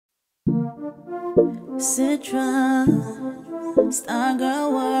Sidra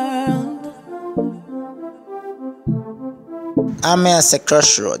Stargirl world. I'm at a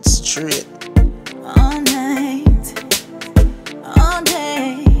crossroads straight. All night, all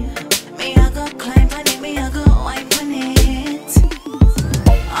day. Me I go climb on it, me I go wipe on it.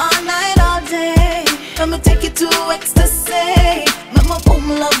 All night, all day. I'ma take you to ecstasy. Make my boom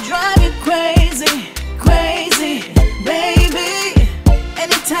love drive you crazy, crazy, baby.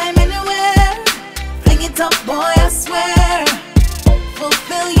 Anytime, anywhere. Fling it up, boy, I swear.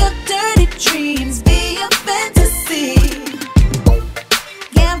 Fulfill your dirty dreams, be a fantasy.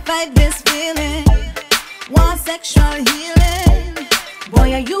 Can't fight this feeling. Want sexual healing.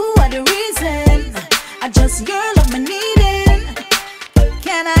 Boy, you are the reason. I just your love me needing.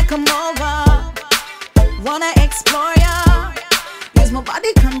 Can I come over? Wanna explore ya? Use my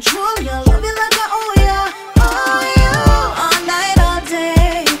body control ya. Love you like I owe ya. Oh, you. All night, all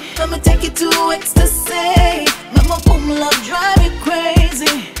day. Let me take you to ecstasy. Make my boom love drive you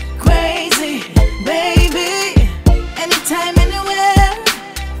crazy, crazy, baby. Anytime, anywhere.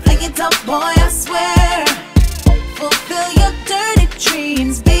 Fling it up, boy, I swear. Fulfill your dirty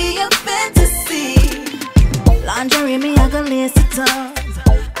dreams, be a fantasy. Lingerie, me, I gon' lace it up.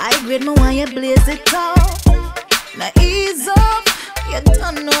 I grade me while you blaze it up. Now ease up, you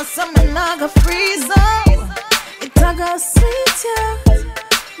don't know something I go freeze up. It I go sweet ya,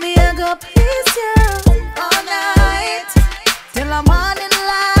 me I go please ya. All night, till I'm morning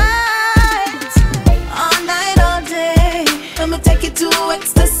light. All night, all day, let me take you to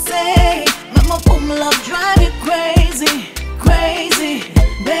ecstasy. Make my boom love drive you crazy, crazy,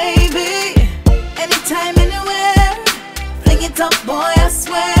 baby. Anytime, anywhere, fling it up, boy, I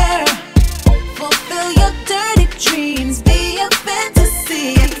swear. Fulfill your dirty dreams, be a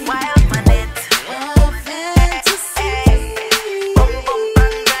fantasy. Get wild on it, oh fantasy. Boom boom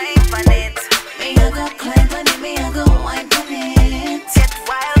bang bang on it. Me I go climb on it, me I go wine on it. Get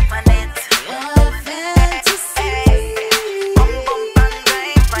wild on it, oh fantasy. Boom boom bang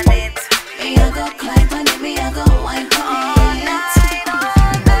bang on it. Me I go climb on it, me I go wine on it.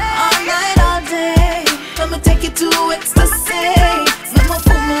 All night, all day. Let me take you to ecstasy. Make my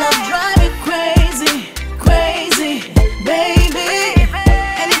boom love drive you crazy, crazy, baby.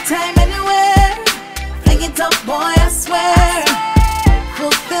 Anytime, anywhere. Fling it up, boy, I swear.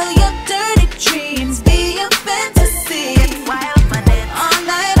 Fulfill your dirty dreams, be a fantasy. Get wild on it. All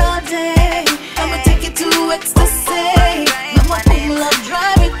night, all day. I'ma take you to ecstasy. Make my boom love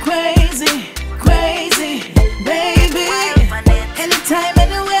drive you crazy, crazy, baby. Anytime,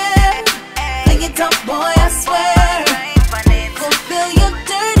 anywhere. Fling it up, boy, I swear. Fulfill your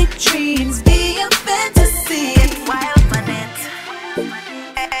dirty dreams, be a fantasy. Get wild on it.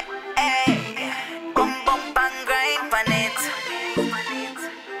 Boom boom bang grind on it.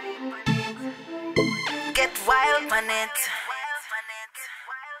 Get wild on it.